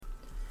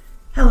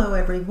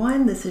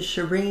everyone. This is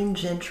Shireen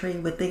Gentry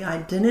with the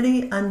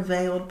Identity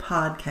Unveiled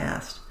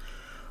podcast.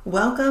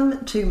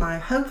 Welcome to my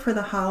Hope for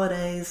the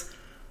Holidays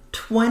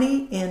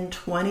 20 in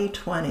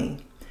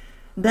 2020.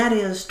 That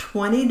is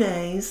 20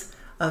 days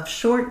of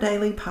short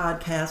daily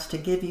podcasts to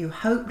give you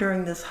hope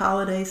during this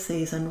holiday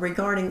season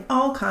regarding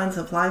all kinds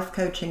of life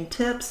coaching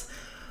tips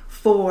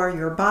for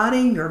your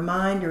body, your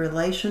mind, your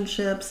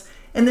relationships,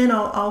 and then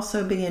I'll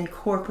also be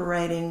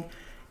incorporating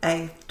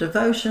a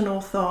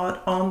devotional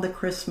thought on the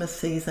Christmas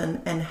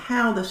season and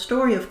how the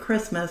story of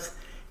Christmas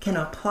can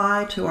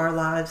apply to our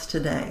lives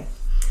today.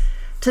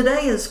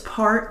 Today is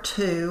part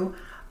 2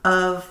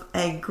 of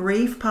a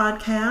grief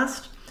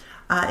podcast.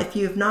 If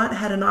you have not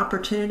had an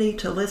opportunity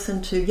to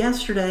listen to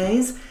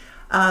yesterday's,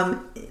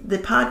 the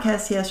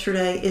podcast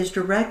yesterday is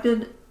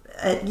directed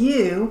at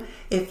you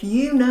if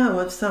you know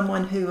of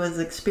someone who has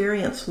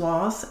experienced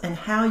loss and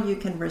how you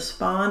can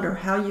respond or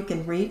how you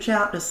can reach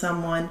out to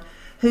someone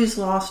who's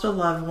lost a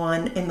loved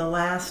one in the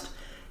last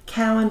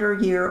calendar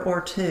year or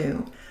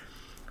two.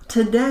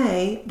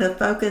 Today, the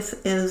focus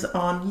is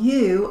on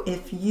you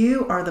if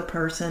you are the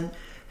person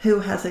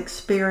who has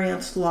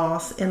experienced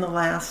loss in the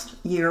last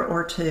year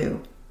or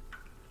two.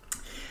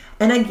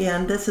 And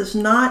again, this is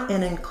not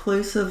an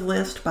inclusive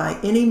list by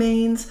any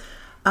means,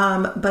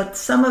 but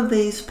some of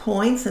these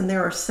points, and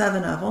there are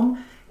 7 of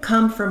them,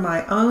 come from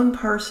my own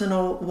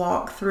personal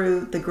walk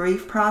through the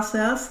grief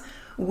process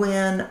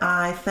when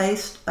I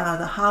faced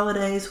the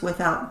holidays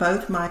without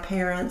both my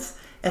parents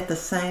at the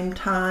same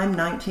time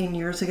 19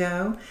 years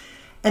ago.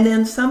 And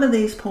then some of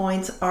these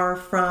points are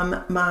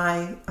from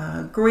my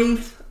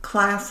grief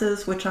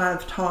classes, which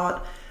I've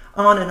taught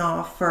on and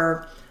off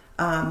for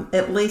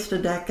at least a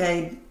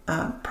decade,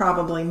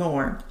 probably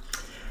more.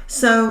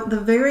 So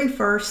the very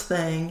first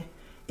thing,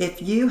 if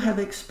you have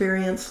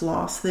experienced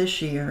loss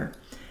this year,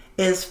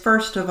 is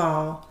first of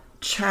all,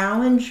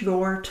 challenge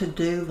your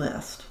to-do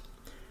list.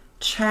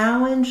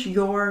 Challenge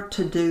your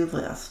to-do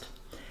list.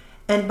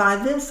 And by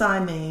this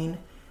I mean,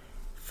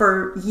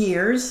 for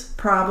years,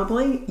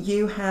 probably,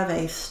 you have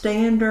a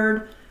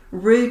standard,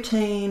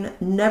 routine,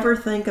 never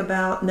think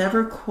about,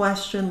 never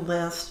question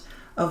list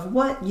of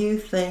what you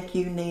think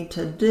you need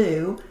to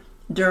do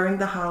during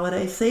the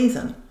holiday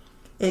season.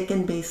 It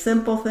can be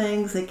simple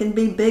things, it can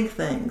be big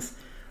things,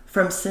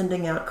 from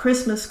sending out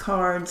Christmas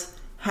cards,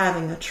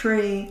 having a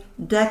tree,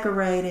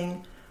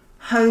 decorating,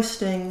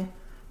 hosting,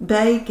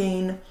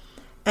 baking.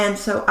 And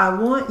so I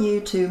want you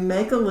to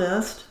make a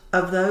list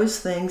of those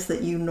things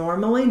that you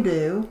normally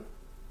do,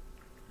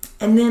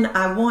 and then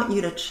I want you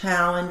to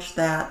challenge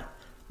that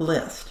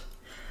list.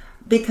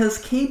 Because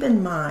keep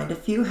in mind,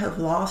 if you have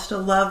lost a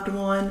loved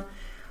one,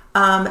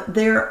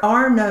 there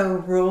are no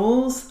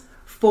rules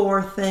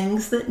for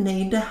things that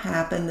need to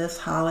happen this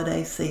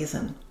holiday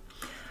season.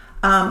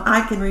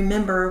 I can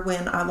remember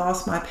when I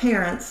lost my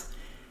parents,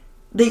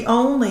 the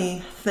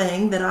only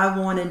thing that I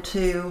wanted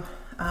to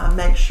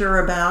make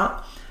sure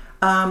about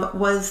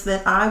was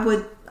that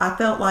I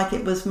felt like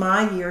it was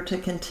my year to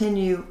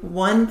continue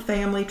one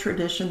family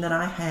tradition that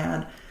I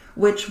had,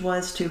 which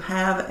was to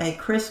have a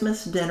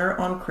Christmas dinner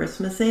on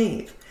Christmas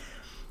Eve.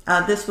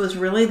 This was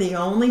really the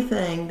only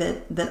thing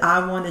that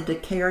I wanted to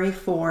carry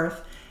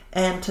forth,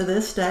 and to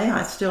this day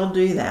I still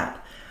do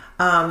that.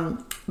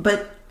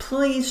 But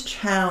please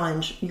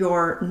challenge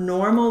your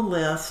normal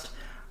list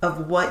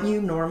of what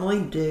you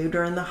normally do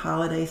during the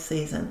holiday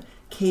season.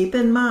 Keep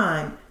in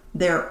mind,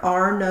 there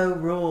are no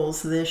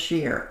rules this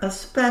year,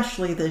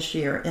 especially this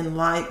year in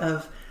light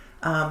of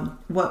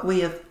what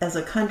we have as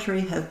a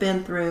country have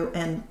been through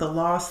and the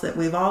loss that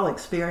we've all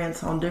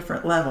experienced on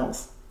different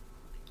levels.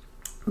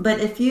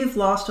 But if you've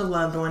lost a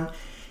loved one,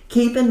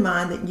 keep in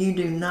mind that you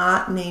do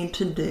not need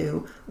to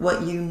do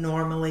what you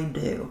normally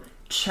do.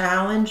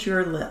 Challenge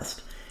your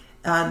list.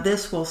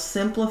 This will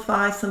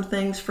simplify some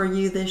things for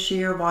you this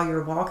year while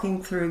you're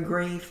walking through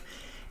grief,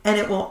 and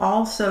it will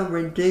also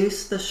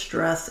reduce the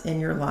stress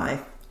in your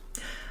life.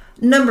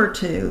 Number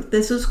 2,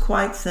 this is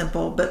quite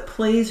simple, but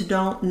please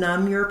don't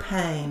numb your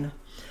pain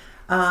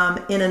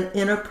in an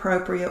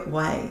inappropriate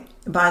way.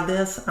 By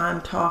this,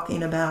 I'm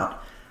talking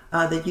about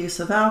the use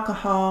of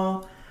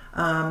alcohol,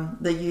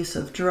 the use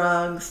of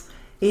drugs,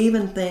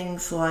 even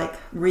things like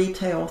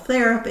retail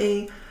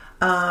therapy,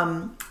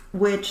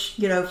 which,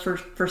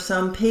 for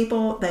some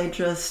people, they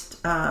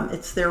just,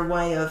 it's their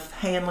way of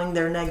handling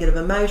their negative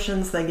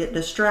emotions. They get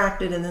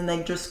distracted and then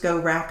they just go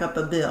rack up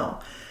a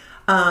bill.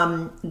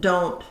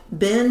 Don't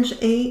binge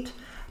eat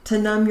to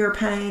numb your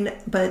pain,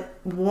 but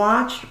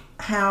watch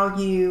how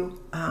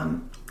you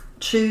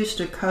choose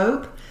to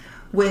cope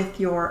with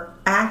your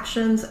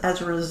actions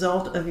as a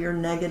result of your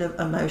negative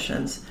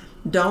emotions.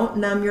 Don't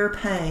numb your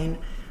pain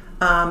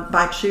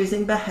by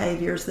choosing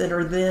behaviors that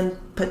are then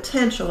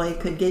potentially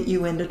could get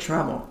you into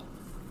trouble.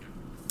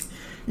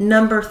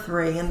 Number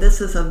 3, and this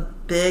is a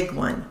big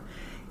one,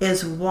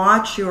 is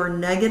watch your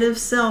negative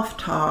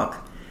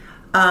self-talk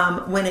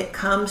when it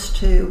comes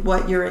to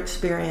what you're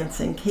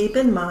experiencing. Keep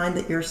in mind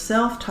that your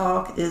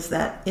self-talk is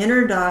that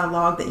inner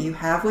dialogue that you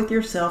have with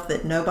yourself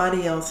that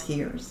nobody else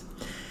hears.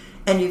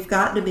 And you've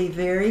got to be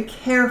very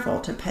careful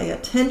to pay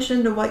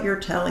attention to what you're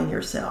telling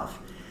yourself.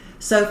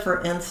 So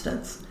for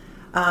instance,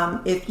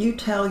 if you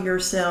tell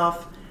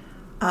yourself,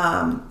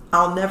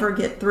 I'll never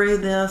get through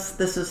this,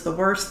 this is the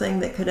worst thing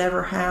that could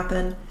ever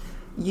happen,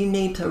 you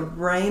need to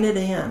rein it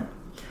in.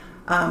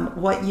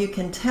 What you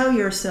can tell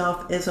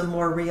yourself is a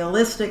more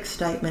realistic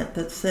statement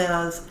that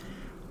says,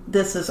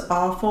 this is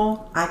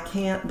awful, I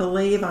can't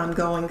believe I'm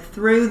going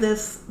through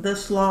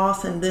this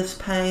loss and this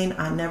pain,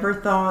 I never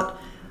thought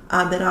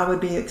that I would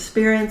be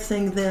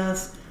experiencing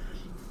this,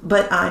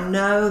 but I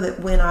know that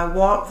when I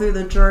walk through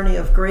the journey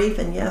of grief,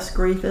 and yes,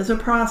 grief is a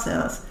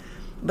process,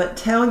 but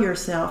tell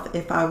yourself,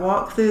 if I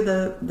walk through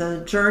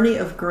the journey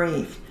of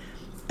grief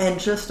and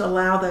just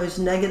allow those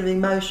negative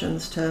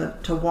emotions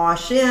to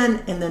wash in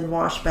and then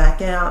wash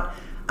back out,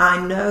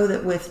 I know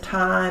that with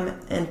time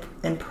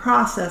and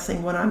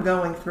processing what I'm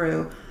going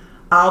through,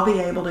 I'll be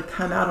able to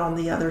come out on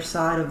the other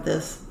side of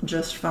this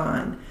just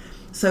fine.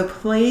 So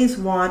please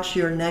watch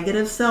your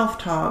negative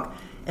self-talk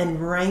and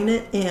rein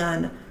it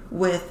in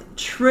with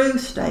true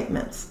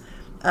statements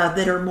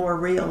that are more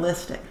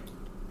realistic.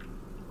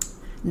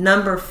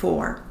 Number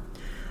 4,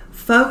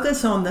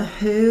 focus on the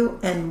who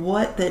and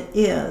what that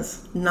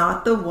is,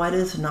 not the what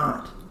is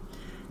not.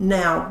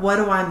 Now, what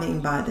do I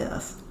mean by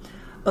this?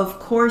 Of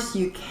course,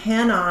 you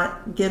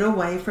cannot get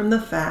away from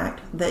the fact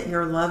that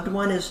your loved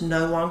one is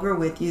no longer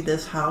with you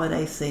this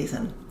holiday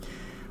season.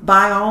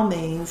 By all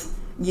means,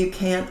 you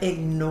can't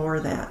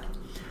ignore that.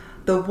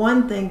 The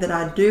one thing that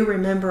I do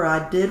remember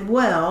I did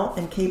well,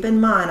 and keep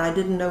in mind I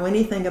didn't know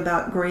anything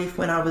about grief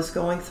when I was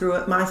going through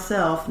it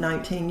myself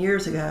 19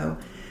 years ago,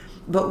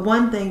 but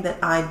one thing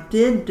that I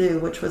did do,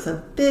 which was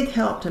a big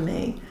help to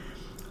me,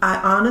 I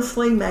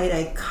honestly made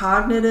a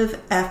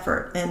cognitive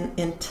effort, an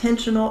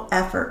intentional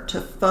effort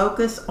to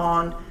focus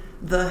on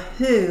the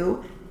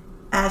who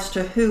as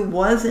to who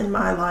was in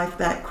my life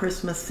that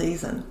Christmas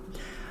season.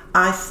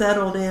 I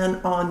settled in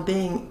on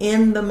being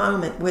in the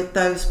moment with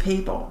those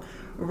people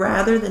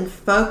rather than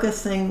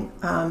focusing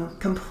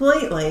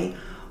completely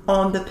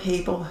on the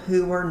people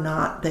who were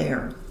not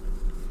there.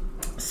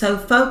 So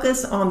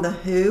focus on the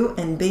who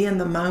and be in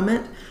the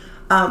moment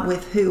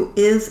with who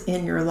is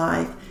in your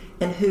life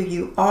and who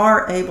you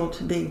are able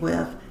to be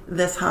with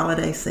this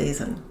holiday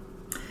season.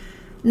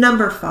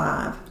 Number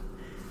 5,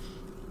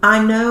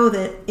 I know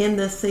that in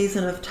this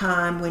season of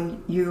time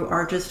when you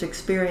are just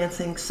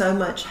experiencing so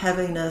much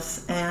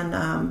heaviness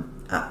and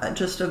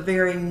just a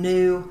very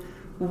new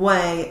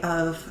way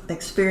of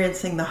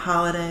experiencing the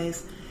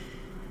holidays,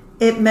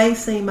 it may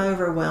seem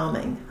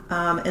overwhelming.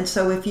 And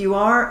so if you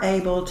are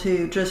able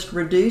to just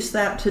reduce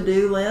that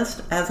to-do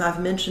list, as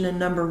I've mentioned in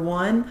number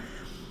 1,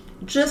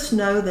 just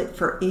know that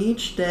for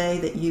each day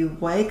that you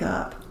wake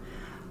up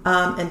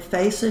and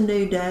face a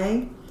new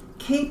day,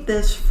 keep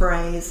this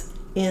phrase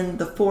in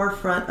the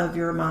forefront of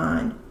your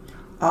mind.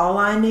 All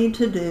I need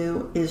to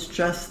do is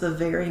just the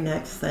very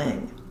next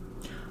thing.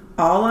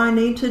 All I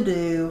need to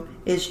do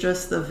is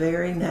just the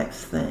very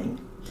next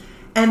thing.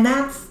 And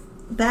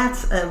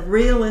that's a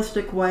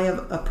realistic way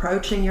of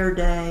approaching your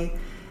day.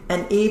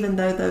 And even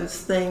though those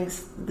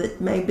things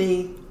that may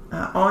be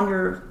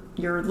on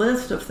your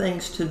list of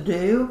things to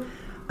do,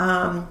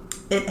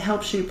 it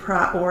helps you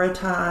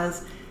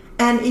prioritize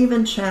and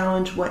even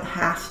challenge what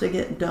has to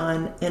get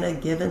done in a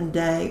given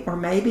day or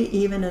maybe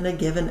even in a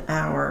given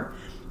hour.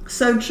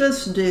 So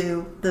just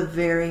do the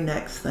very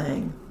next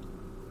thing.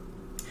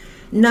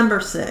 Number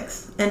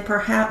 6, and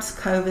perhaps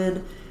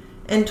COVID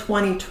in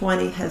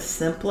 2020 has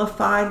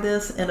simplified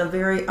this in a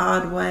very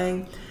odd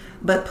way,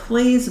 but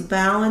please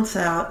balance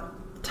out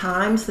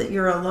times that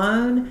you're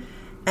alone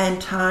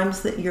and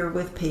times that you're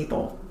with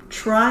people.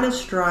 Try to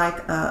strike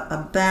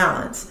a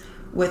balance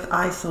with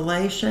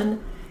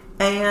isolation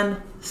and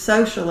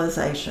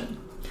socialization.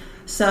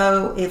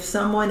 So if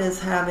someone is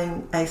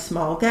having a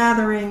small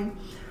gathering,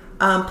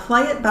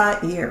 play it by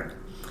ear.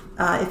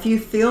 If you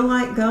feel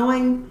like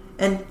going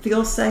and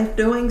feel safe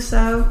doing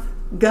so,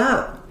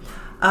 go.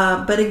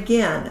 But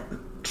again,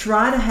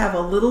 try to have a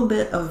little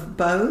bit of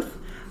both,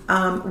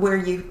 where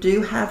you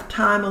do have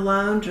time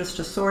alone just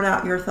to sort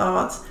out your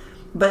thoughts,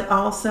 but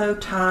also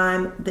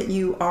time that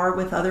you are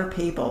with other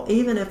people,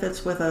 even if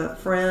it's with a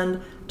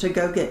friend, to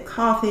go get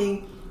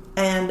coffee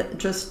and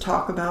just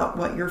talk about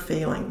what you're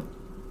feeling.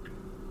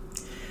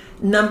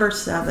 Number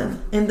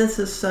 7, and this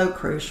is so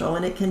crucial,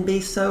 and it can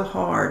be so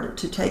hard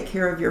to take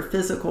care of your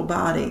physical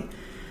body,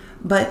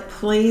 but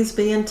please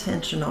be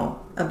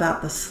intentional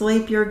about the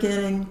sleep you're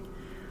getting,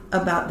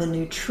 about the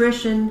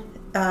nutrition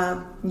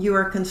you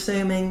are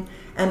consuming,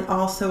 and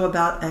also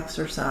about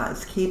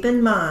exercise. Keep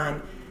in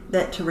mind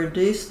that to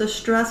reduce the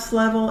stress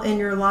level in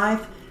your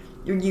life,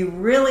 you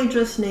really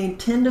just need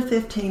 10 to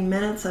 15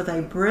 minutes of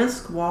a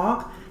brisk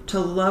walk to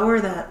lower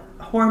that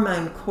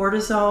hormone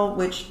cortisol,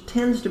 which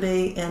tends to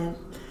be in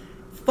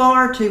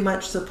far too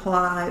much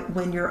supply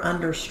when you're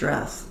under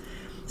stress.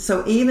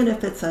 So even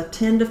if it's a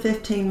 10 to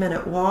 15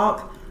 minute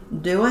walk,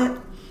 do it.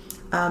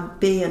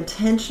 Be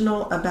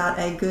intentional about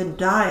a good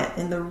diet.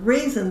 And the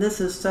reason this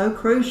is so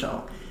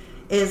crucial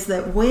is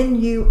that when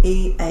you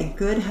eat a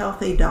good,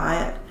 healthy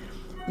diet,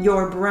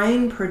 Your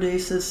brain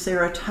produces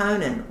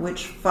serotonin,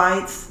 which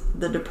fights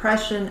the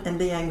depression and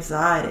the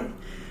anxiety.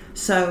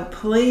 So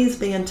please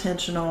be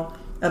intentional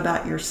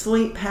about your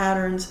sleep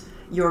patterns,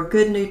 your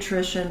good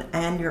nutrition,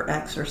 and your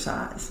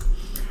exercise.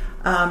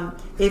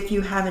 If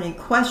you have any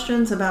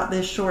questions about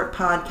this short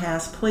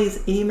podcast, please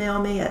email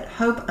me at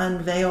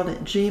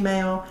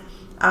hopeunveiled@gmail.com.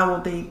 I will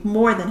be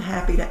more than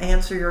happy to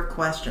answer your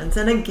questions.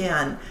 And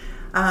again,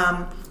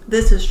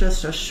 this is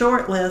just a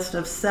short list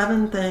of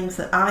 7 things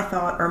that I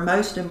thought are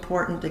most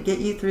important to get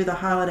you through the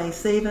holiday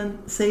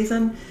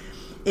season.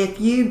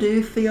 If you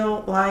do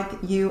feel like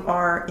you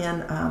are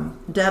in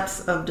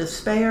depths of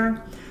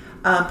despair,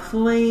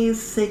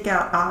 please seek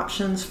out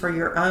options for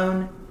your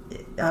own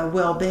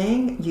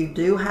well-being. You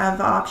do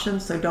have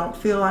options, so don't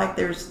feel like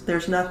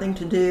there's nothing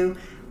to do.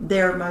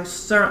 There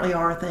most certainly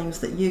are things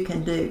that you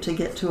can do to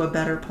get to a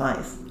better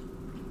place.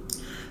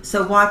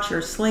 So watch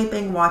your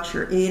sleeping, watch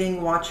your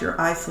eating, watch your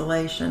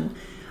isolation,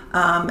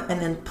 and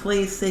then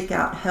please seek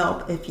out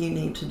help if you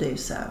need to do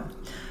so.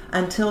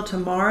 Until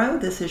tomorrow,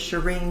 this is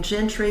Shireen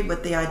Gentry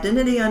with the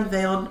Identity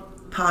Unveiled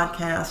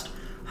podcast,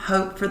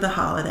 Hope for the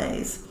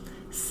Holidays.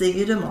 See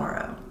you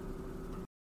tomorrow.